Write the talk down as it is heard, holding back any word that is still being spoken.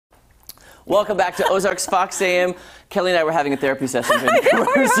Welcome back to Ozarks Fox AM. Kelly and I were having a therapy session during the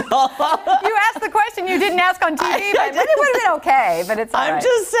commercial. You asked the question you didn't ask on TV, but it would have been okay, but it's all right. I'm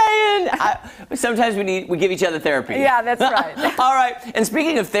just saying, sometimes we give each other therapy. Yeah, that's right. All right, and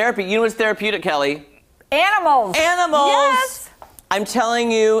speaking of therapy, you know what's therapeutic, Kelly? Animals. Animals. Yes. I'm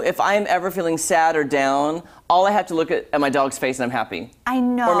telling you, if I am ever feeling sad or down, all I have to look at my dog's face and I'm happy. I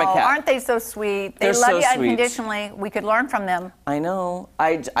know. Or my cat. Aren't they so sweet? They They're love so you sweet. unconditionally. We could learn from them. I know.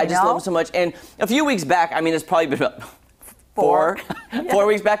 I just love them so much. And a few weeks back, I mean, it's probably been about four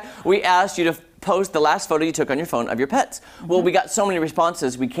weeks back, we asked you to post the last photo you took on your phone of your pets. Well, we got so many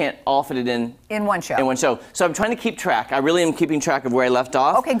responses, we can't all fit it in one show. In one show. So I'm trying to keep track. I really am keeping track of where I left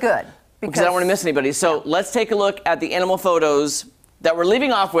off. Okay, good. Because I don't want to miss anybody. So let's take a look at the animal photos that we're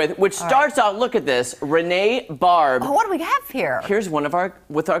leaving off with, which starts out, look at this, Renee Barb. Oh, what do we have here? Here's one of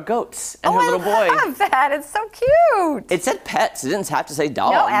with our goats and her little boy. I love that. It's so cute. It said pets. It didn't have to say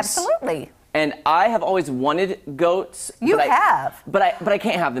dogs. No, absolutely. And I have always wanted goats. You have. But I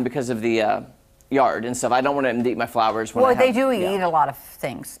can't have them because of the yard and stuff. I don't want them to eat my flowers. Well, they do eat a lot of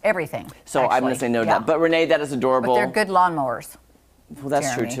things, everything. So I'm going to say no to that. But Renee, that is adorable. But they're good lawnmowers. Well,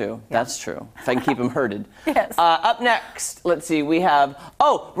 that's Jeremy. true, too. Yeah. That's true. If I can keep them herded. Yes. Up next, let's see, we have,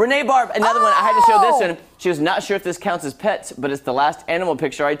 Renee Barb, another one. I had to show this one. She was not sure if this counts as pets, but it's the last animal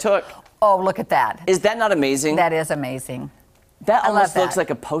picture I took. Oh, look at that. Is that not amazing? That is amazing. That almost looks like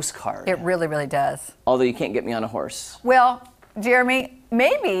a postcard. It really, really does. Although you can't get me on a horse. Well, Jeremy,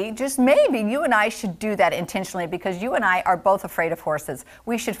 maybe, just maybe, you and I should do that intentionally because you and I are both afraid of horses.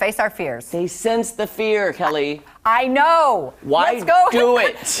 We should face our fears. They sense the fear, Kelly. I know. Why do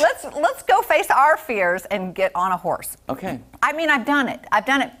it? Let's go face our fears and get on a horse. Okay. I mean, I've done it. I've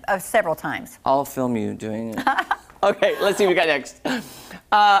done it several times. I'll film you doing it. Okay, let's see what we got next.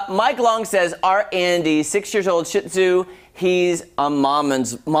 Mike Long says, our Andy, 6 years old, Shih Tzu. He's a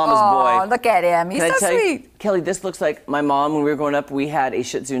mama's boy. Oh, look at him. He's so sweet. Kelly, this looks like my mom. When we were growing up, we had a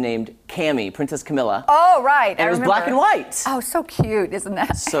Shih Tzu named Cammy, Princess Camilla. Oh, right. And it was black and white. Oh, so cute, isn't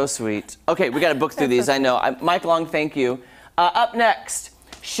that? So sweet. Okay, we got to book through these. I know. Mike Long, thank you. Up next,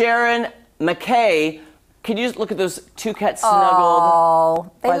 Sharon McKay. Can you just look at those two cats snuggled?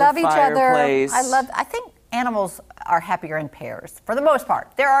 Oh, they love each other. I think animals are happier in pairs, for the most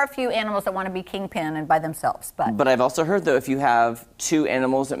part. There are a few animals that want to be kingpin and by themselves, but I've also heard, though, if you have two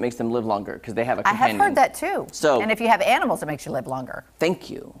animals, it makes them live longer because they have a companion. I have heard that, too. So, and if you have animals, it makes you live longer. Thank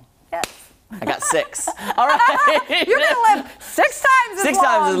you. Yes. I got 6. All right. You're going to live 6 times as long. 6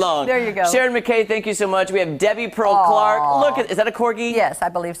 times as long. There you go. Sharon McKay, thank you so much. We have Debbie Pearl Clark. Look at, is that a corgi? Yes, I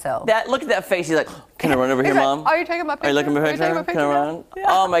believe so. Look at that face. He's like, can I run over here, Mom? Are you taking my picture? Are you looking for a picture? Can I run? Yeah.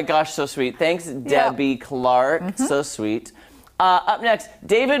 Oh my gosh, so sweet. Thanks, Debbie Clark. So sweet. Up next,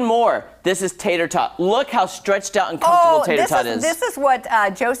 David Moore. This is Tater Tot. Look how stretched out and comfortable Tater Tot is. This is what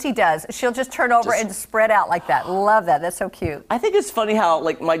Josie does. She'll just turn over and spread out like that. Love that. That's so cute. I think it's funny how,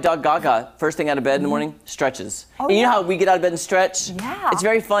 like, my dog Gaga, first thing out of bed in the morning, stretches. Oh, and you know how we get out of bed and stretch? Yeah. It's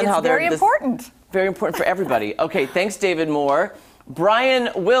very fun how they're... It's very important. Very important for everybody. Okay, thanks, David Moore. Brian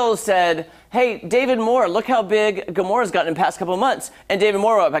Wills said, hey, David Moore, look how big Gamora's gotten in the past couple of months. And David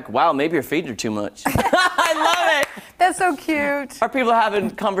Moore wrote back, wow, maybe you're feeding her too much. I love it. That's so cute. Our people are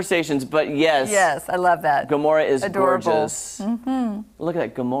having conversations, but yes. Yes, I love that. Gamora is adorable. Gorgeous. Look at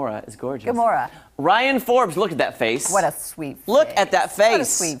that. Gamora is gorgeous. Gamora. Ryan Forbes, look at that face. What a sweet face. Look at that face. What a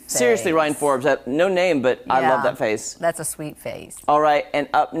sweet face. Seriously, Ryan Forbes, no name, but I love that face. That's a sweet face. All right, and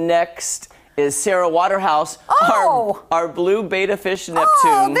up next is Sarah Waterhouse, our blue beta fish, Neptune.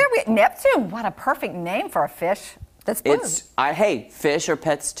 Oh, there we Neptune. What a perfect name for a fish that's blue. Hey, fish are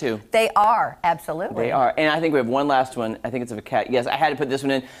pets too. They are, absolutely. They are. And I think we have one last one. I think it's of a cat. Yes, I had to put this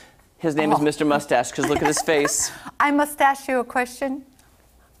one in. His name is Mr. Mustache, because look at his face. I must ask you a question.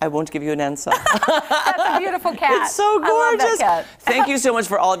 I won't give you an answer. That's a beautiful cat. It's so gorgeous. I love that cat. Thank you so much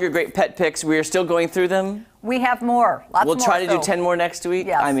for all of your great pet pics. We are still going through them. We have more. Lots more. We'll try to do 10 more next week.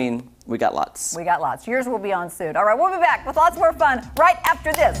 Yes. I mean, we got lots. We got lots. Yours will be on soon. All right, we'll be back with lots more fun right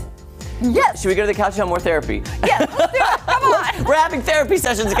after this. Yes. Should we go to the couch and have more therapy? Yes, let's do it. Come on. We're having therapy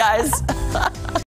sessions, guys.